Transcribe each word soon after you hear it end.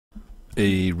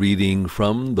A reading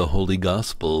from the Holy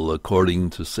Gospel according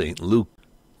to St. Luke.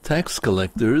 Tax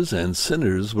collectors and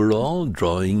sinners were all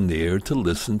drawing near to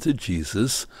listen to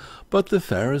Jesus, but the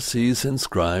Pharisees and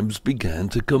scribes began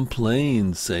to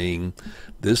complain, saying,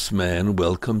 "This man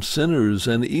welcomes sinners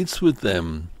and eats with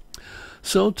them."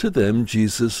 So to them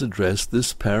Jesus addressed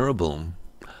this parable.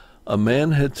 A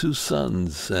man had 2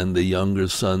 sons, and the younger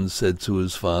son said to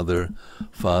his father,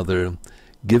 "Father,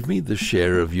 give me the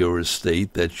share of your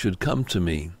estate that should come to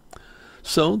me."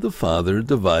 So the father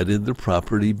divided the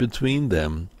property between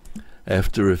them.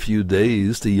 After a few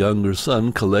days, the younger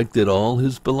son collected all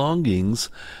his belongings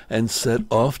and set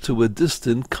off to a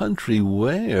distant country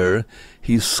where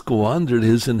he squandered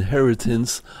his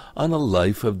inheritance on a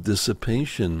life of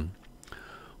dissipation.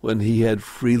 When he had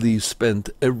freely spent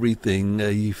everything,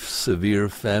 a severe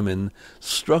famine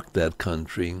struck that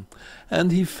country,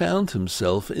 and he found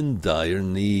himself in dire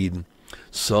need.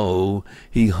 So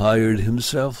he hired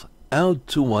himself out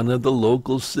to one of the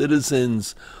local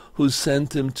citizens, who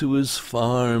sent him to his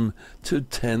farm to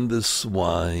tend the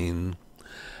swine.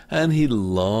 And he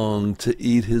longed to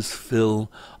eat his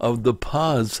fill of the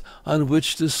pods on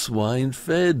which the swine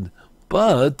fed,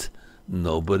 but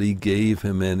nobody gave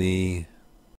him any.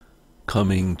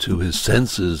 Coming to his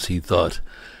senses, he thought,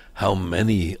 "How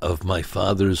many of my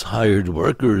father's hired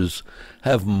workers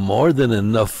have more than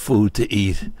enough food to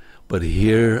eat, but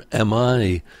here am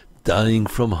I, dying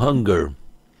from hunger.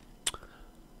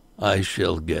 I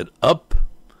shall get up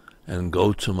and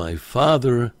go to my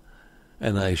father,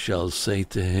 and I shall say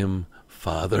to him,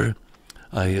 'Father,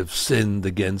 I have sinned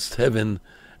against heaven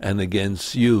and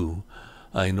against you.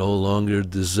 I no longer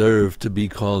deserve to be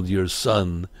called your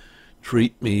son.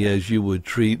 Treat me as you would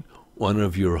treat one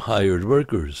of your hired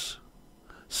workers.'"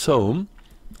 So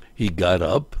he got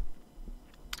up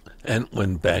and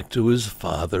went back to his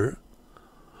father.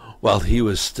 While he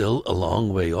was still a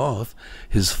long way off,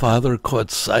 his father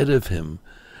caught sight of him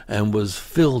and was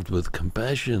filled with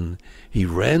compassion. He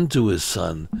ran to his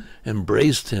son,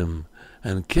 embraced him,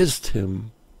 and kissed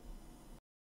him.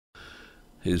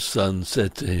 His son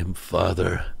said to him,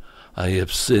 "Father, I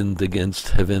have sinned against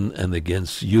heaven and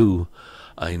against you.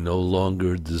 I no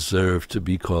longer deserve to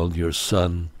be called your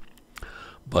son."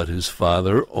 But his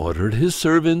father ordered his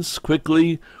servants,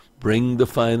 "Quickly bring the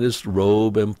finest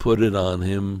robe and put it on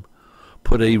him.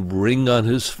 Put a ring on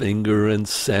his finger and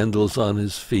sandals on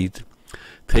his feet.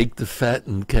 Take the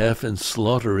fattened calf and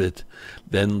slaughter it.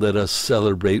 Then let us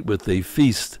celebrate with a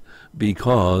feast,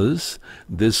 because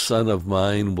this son of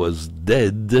mine was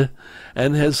dead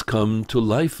and has come to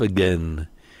life again.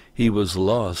 He was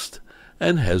lost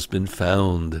and has been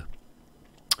found."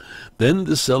 Then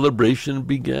the celebration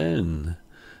began.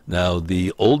 Now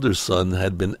the older son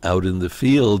had been out in the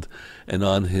field, and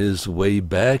on his way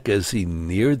back, as he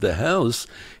neared the house,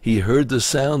 he heard the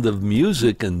sound of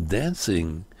music and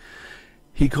dancing.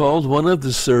 He called one of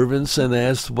the servants and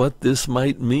asked what this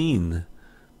might mean.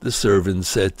 The servant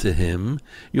said to him,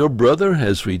 "Your brother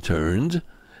has returned,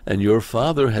 and your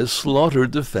father has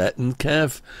slaughtered the fattened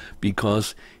calf,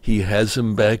 because he has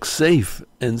him back safe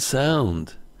and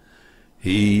sound."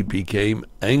 He became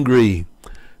angry,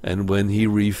 and when he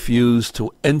refused to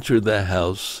enter the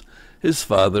house, his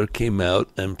father came out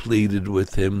and pleaded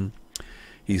with him.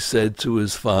 He said to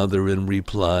his father in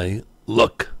reply,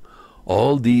 "Look,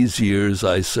 all these years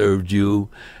I served you,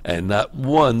 and not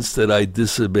once did I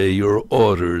disobey your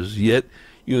orders, yet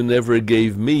you never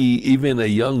gave me even a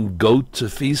young goat to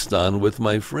feast on with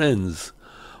my friends.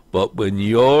 But when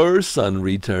your son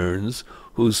returns,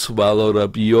 who swallowed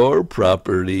up your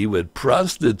property with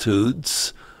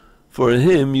prostitutes, for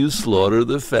him you slaughter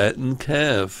the fattened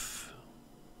calf."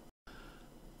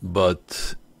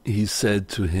 But he said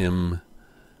to him,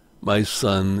 "My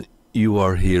son, you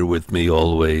are here with me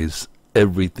always.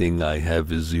 Everything I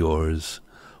have is yours.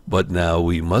 But now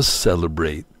we must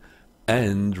celebrate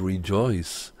and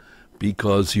rejoice,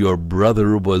 because your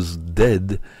brother was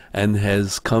dead and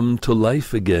has come to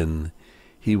life again.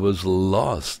 He was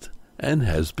lost and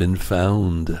has been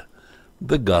found."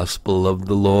 The Gospel of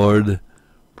the Lord.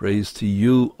 Praise to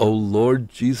you, O Lord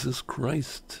Jesus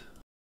Christ.